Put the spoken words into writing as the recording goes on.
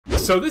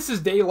So this is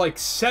day like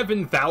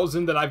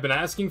 7,000 that I've been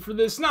asking for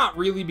this. Not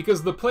really,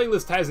 because the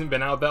playlist hasn't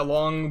been out that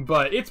long,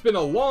 but it's been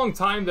a long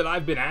time that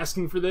I've been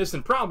asking for this,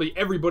 and probably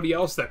everybody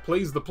else that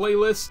plays the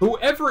playlist.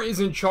 Whoever is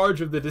in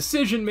charge of the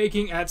decision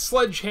making at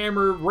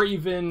Sledgehammer,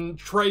 Raven,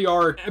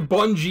 Treyarch,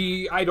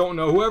 Bungie, I don't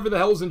know, whoever the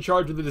hell's in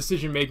charge of the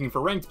decision making for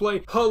ranked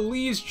play,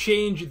 please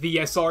change the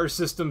SR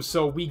system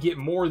so we get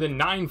more than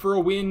 9 for a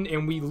win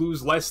and we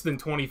lose less than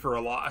 20 for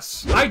a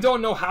loss. I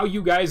don't know how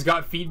you guys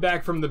got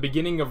feedback from the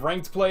beginning of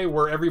ranked play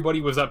where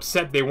everybody was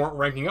upset they weren't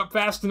ranking up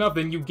fast enough,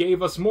 then you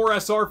gave us more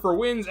SR for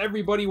wins,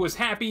 everybody was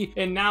happy,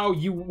 and now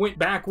you went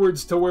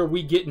backwards to where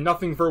we get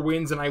nothing for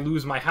wins and I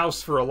lose my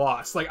house for a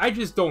loss. Like, I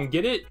just don't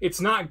get it.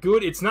 It's not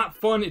good, it's not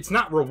fun, it's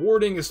not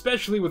rewarding,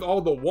 especially with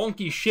all the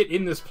wonky shit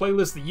in this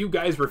playlist that you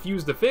guys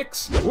refuse to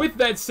fix. With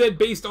that said,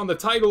 based on the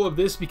title of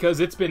this,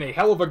 because it's been a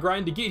hell of a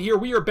grind to get here,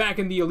 we are back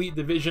in the Elite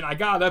Division. I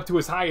got up to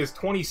as high as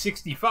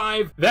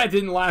 2065. That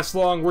didn't last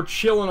long. We're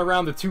chilling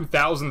around the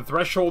 2,000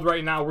 threshold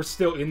right now. We're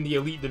still in the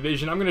Elite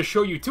Division. I'm going to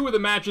show you 2 of the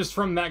matches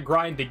from that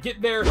grind to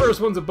get there. First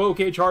one's a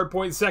bocage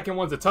hardpoint. Second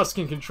one's a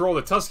Tuscan control.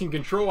 The Tuscan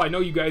control, I know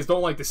you guys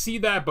don't like to see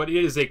that, but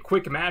it is a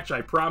quick match.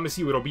 I promise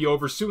you it'll be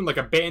over soon, like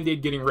a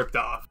band-aid getting ripped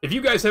off. If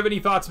you guys have any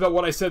thoughts about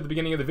what I said at the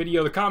beginning of the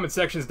video, the comment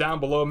section's down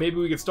below. Maybe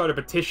we could start a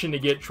petition to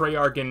get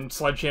Treyarch and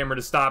Sledgehammer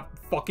to stop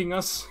fucking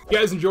us. If you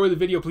guys enjoyed the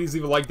video, please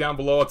leave a like down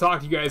below. I'll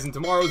talk to you guys in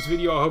tomorrow's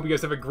video. I hope you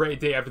guys have a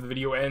great day after the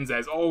video ends.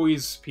 As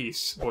always,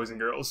 peace, boys and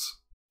girls.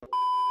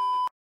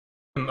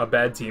 I'm a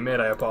bad teammate,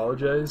 I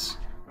apologize.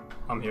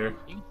 I'm here.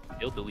 You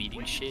still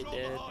deleting shit,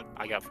 Dad?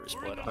 I got first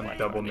blood on I'm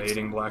double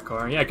nading black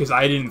car. Yeah, because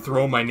I didn't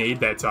throw my nade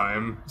that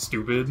time.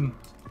 Stupid.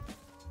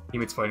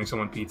 Teammate's fighting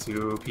someone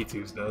P2.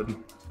 P2's dead.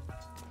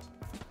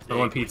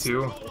 Someone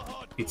P2.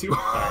 P2.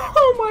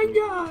 Oh my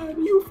god,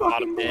 you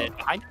fucking dead.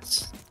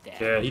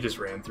 Yeah, he just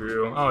ran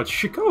through. Oh, it's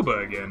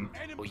Shikoba again.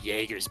 Oh,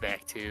 Jaeger's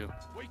back too.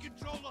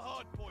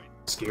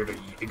 Scared of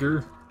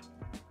Jaeger?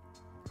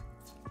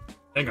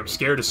 I think I'm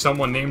scared of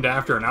someone named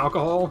after an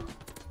alcohol?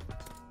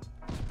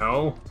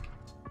 No?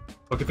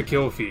 Look at the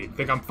kill feed.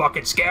 Think I'm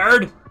fucking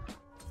scared?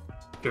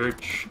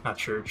 Church. Not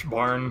church.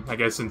 Barn. I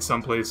guess in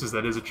some places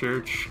that is a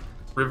church.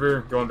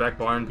 River. Going back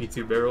barn.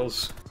 P2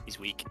 barrels. He's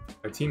weak.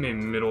 Our teammate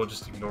in middle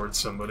just ignored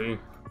somebody.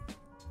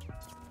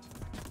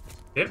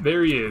 Yep,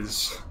 there he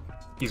is.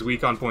 He's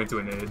weak on point to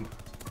a nade.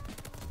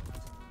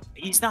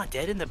 He's not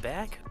dead in the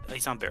back?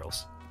 He's on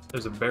barrels.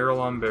 There's a barrel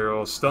on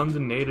barrel. Stunned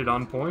and naded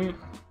on point.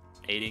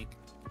 Nading.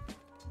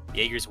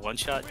 Jaeger's one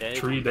shot dead.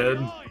 Tree dead.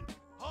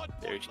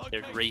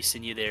 They're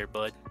racing you there,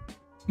 bud.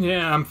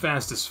 Yeah, I'm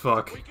fast as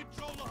fuck.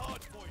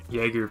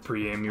 Jaeger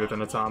pre-aimed me with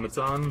an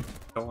automaton.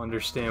 Don't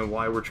understand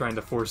why we're trying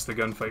to force the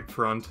gunfight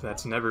front.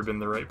 That's never been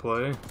the right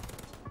play.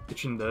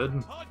 Kitchen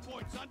dead.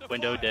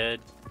 Window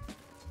dead.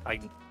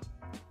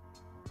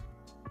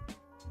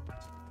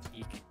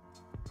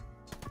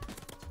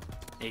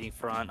 Nading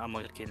front. I'm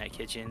looking at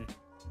kitchen.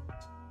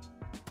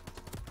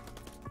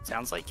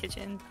 Sounds like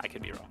kitchen. I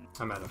could be wrong.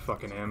 I'm out of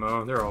fucking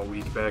ammo. They're all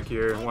weak back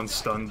here. One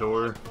stun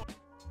door.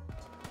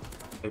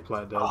 They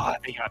plat dead. Oh,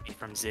 they got me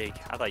from Zig.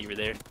 I thought you were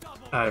there.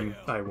 I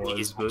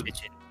was, but...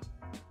 Kitchen.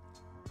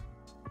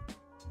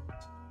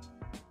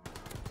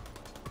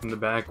 In the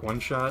back, one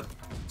shot.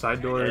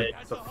 Side door.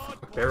 The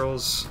fuck,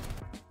 barrels.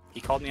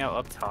 He called me out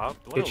up top.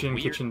 What Kitchen,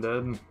 kitchen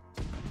dead.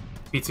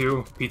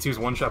 P2. P2's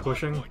one shot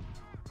pushing.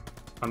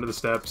 Under the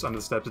steps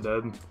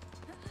dead.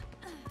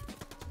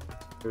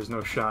 There's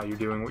no shot. You're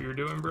doing what you're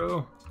doing,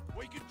 bro.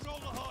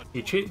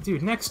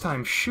 Dude, next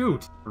time,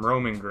 shoot! I'm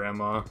roaming,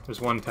 Grandma.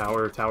 There's one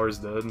tower. Tower's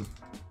dead.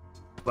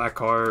 Black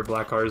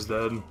car's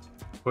dead.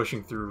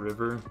 Pushing through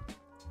river.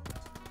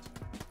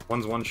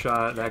 One's one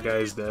shot. That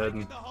guy's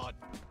dead.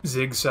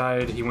 Zig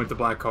side. He went to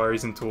black car.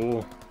 He's in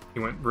tool. He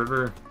went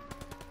river.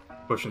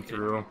 Pushing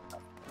through.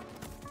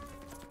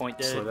 Point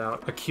dead. Slid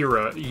out.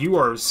 Akira, you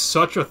are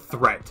such a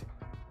threat.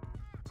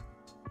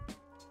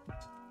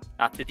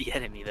 Not to the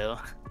enemy, though.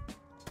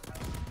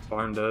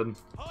 Barn dead.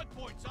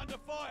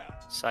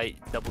 Sight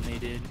double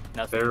needed.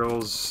 Nothing.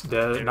 Barrels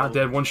dead. Not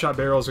dead. One shot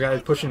barrels. Guy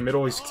pushing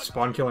middle. He's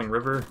spawn killing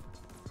river.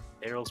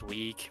 Barrels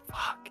weak.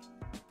 Fuck.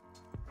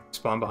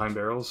 Spawn behind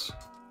barrels.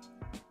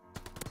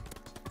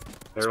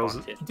 Barrels.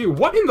 Dude,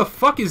 what in the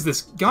fuck is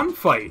this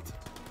gunfight?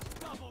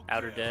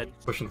 Outer dead.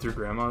 Pushing through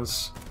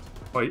grandmas.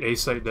 White A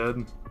site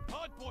dead.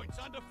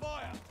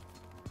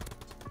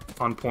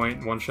 On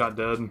point. One shot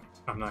dead.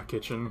 I'm not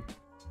kitchen.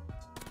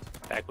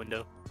 Back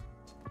window.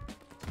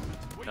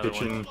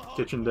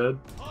 Kitchen dead.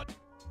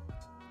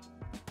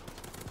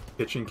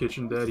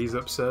 Kitchen dead. He's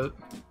upset.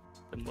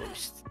 The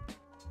most.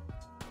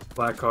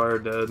 Black car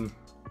dead.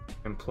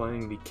 I'm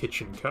playing the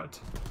kitchen cut.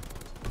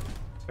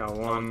 Got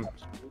one.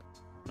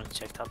 I'm gonna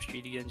check top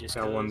street again. Just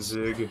got one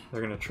zig.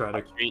 They're gonna try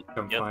to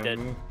come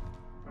find me.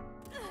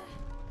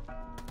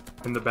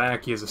 In the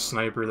back, he has a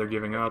sniper. They're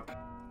giving up.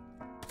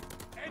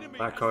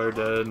 Black car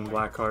dead.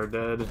 Black car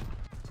dead.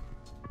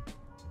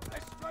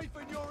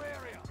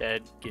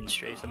 Dead. Getting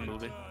strafed. I'm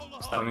moving.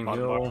 Stunning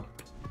hill.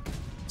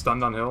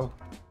 Stunned on hill.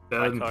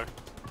 Dead.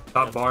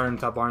 Top barn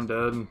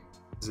dead.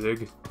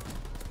 Zig.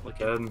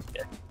 Dead.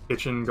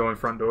 Kitchen, going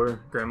front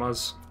door.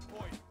 Grandma's.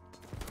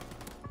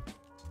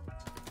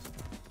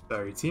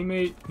 Sorry,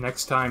 teammate.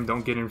 Next time,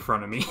 don't get in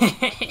front of me.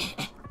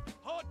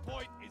 Hard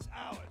point is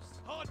ours.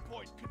 Hard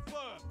point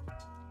confirmed.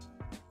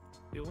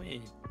 You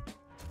win.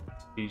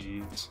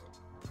 GG's.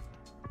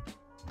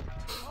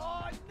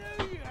 Oh, I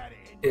knew you had it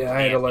in. Yeah,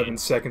 I had 11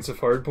 seconds of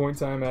hard point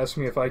time. Ask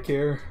me if I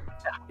care.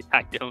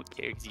 I don't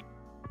care.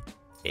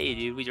 Hey,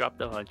 dude, we dropped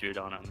 100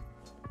 on him.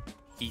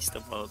 Pieced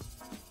him up.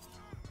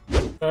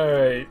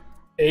 Alright.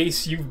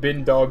 Ace, you've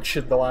been dog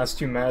shit the last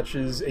 2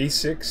 matches.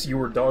 A6, you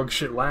were dog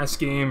shit last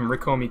game.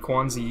 Rick Homie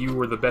Kwanzi, you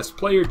were the best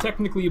player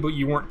technically, but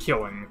you weren't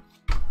killing.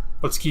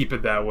 Let's keep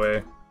it that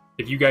way.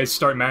 If you guys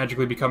start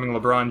magically becoming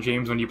LeBron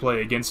James when you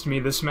play against me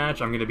this match,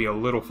 I'm gonna be a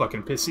little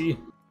fucking pissy.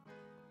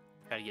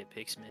 Gotta get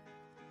picks mid.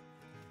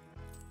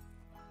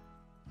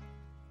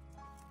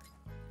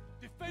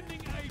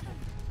 Defending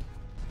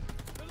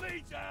able. The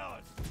lead's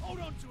ours. Hold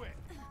on to it.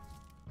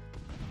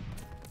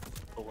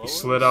 Below You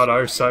slid out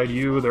our side,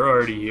 you. They're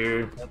already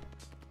here.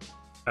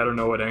 I don't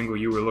know what angle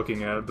you were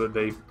looking at, but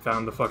they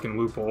found the fucking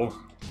loophole.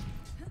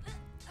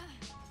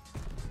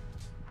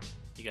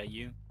 You got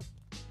you.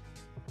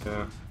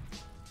 Yeah.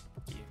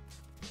 You.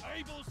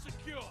 Able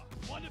secure.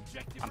 One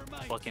objective I'm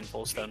remains. fucking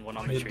full stun. One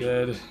on the Mid tree.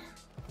 dead.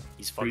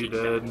 He's 3 fucking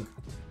dead. dead.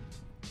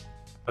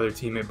 Other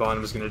teammate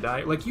bottom is gonna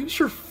die. Like, use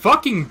your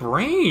fucking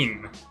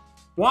brain!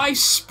 Why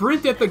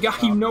sprint at the guy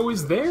you know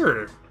is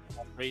there?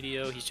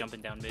 Radio. He's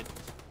jumping down mid.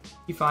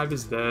 E5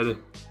 is dead.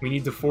 We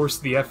need to force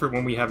the effort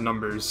when we have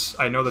numbers.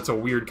 I know that's a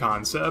weird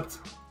concept.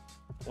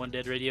 One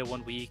dead radio.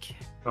 One weak.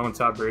 No on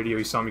top radio,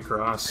 he saw me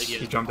cross. Radio.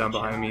 He jumped down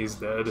behind me, he's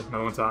dead.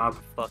 No on top.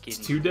 Fucking.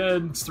 It's 2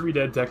 dead. It's 3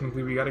 dead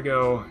technically, we gotta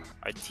go.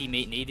 Our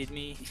teammate naded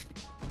me.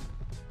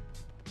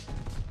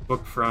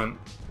 Look front.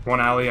 1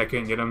 alley, I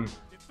couldn't get him.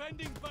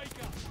 Defending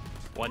Baker.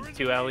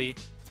 1-2 alley.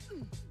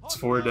 It's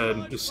 4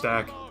 dead. Just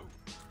stack.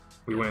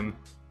 We win.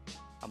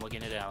 I'm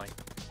looking at alley.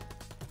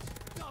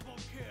 Double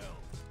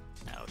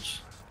kill.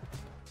 Ouch.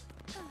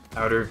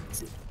 Outer.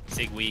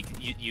 Sig weak.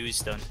 You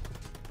stun.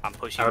 I'm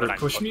pushing. Outer but I'm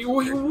push fucking- me.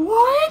 Wait,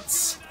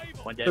 what?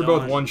 One dead They're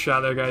both on. 1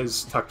 shot there,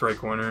 guys. Tucked right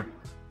corner.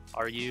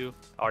 Are you?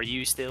 Are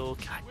you still?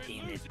 God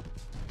damn it.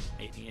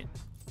 Making it.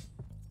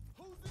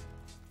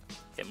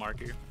 Hit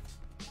marker.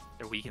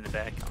 They're weak in the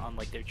back on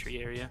like their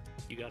tree area.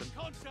 You got him.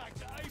 Contact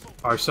to able.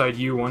 Our side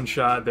you, 1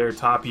 shot. There,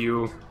 top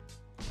you.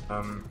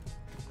 On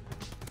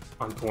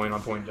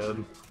point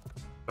dead.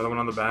 Another one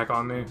on the back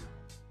on me.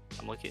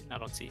 I'm looking. I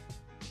don't see.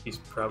 He's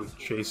probably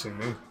chasing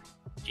me.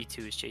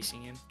 G2 is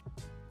chasing him.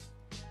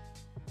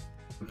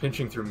 I'm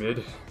pinching through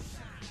mid.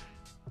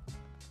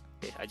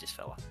 Okay, I just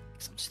fell off.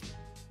 Some steam.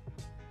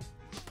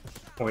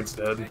 Point's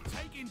dead. They're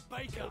taking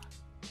Baker.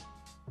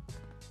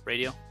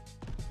 Radio.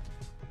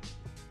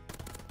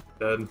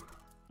 Dead.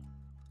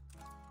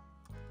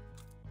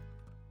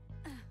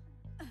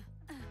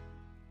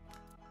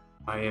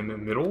 I am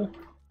in middle.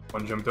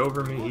 1 jumped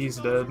over me, he's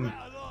dead.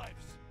 Out of lives.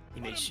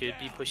 Teammate should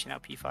be pushing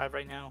out P5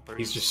 right now. Or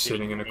He's just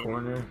sitting in a mid.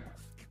 corner.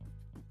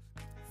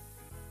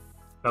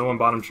 Another one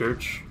bottom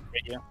church.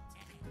 Radio.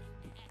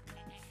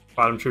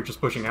 Bottom church is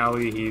pushing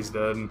alley, he's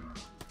dead.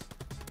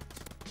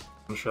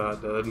 1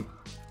 shot, dead.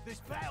 This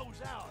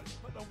battle's ours,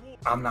 but the war.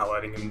 I'm not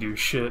letting him do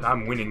shit.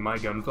 I'm winning my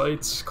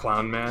gunfights.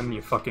 Clown man,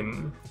 you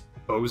fucking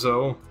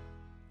bozo.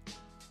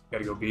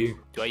 Gotta go B.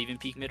 Do I even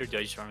peek mid or do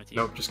I just run with you?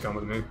 Nope, just come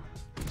with me.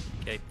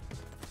 Okay.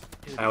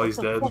 Dude, Alley's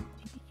what the dead. fuck?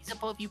 He's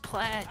above you,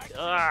 Platt.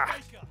 Ah.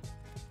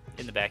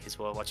 In the back as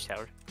well. Watch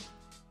tower.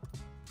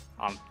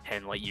 I'm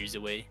 10 light years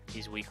away.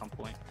 He's weak on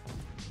point.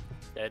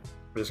 Dead.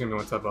 We're just gonna go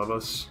on top of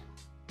us.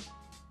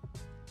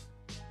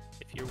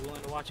 If you're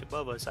willing to watch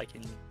above us, I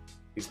can.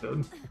 He's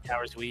dead.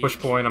 Tower's weak. Push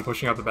point, I'm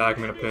pushing out the back,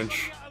 I'm gonna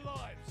pinch. Out of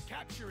lives.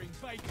 Capturing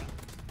Baker.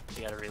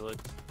 You gotta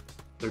reload.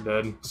 They're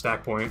dead.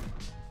 Stack point.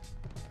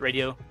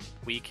 Radio.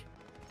 Weak.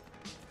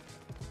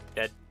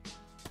 Dead.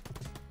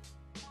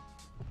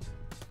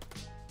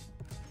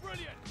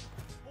 Brilliant.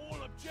 All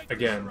objectives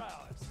Again. are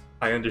ours.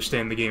 I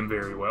understand the game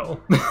very well.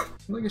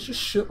 Like, it's just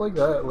shit like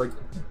that. Like,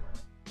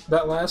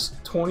 that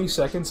last 20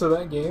 seconds of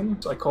that game,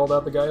 I called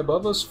out the guy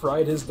above us,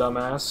 fried his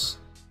dumbass.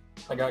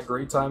 I got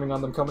great timing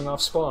on them coming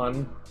off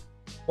spawn.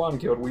 Spawn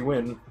killed, we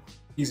win.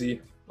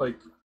 Easy. Like,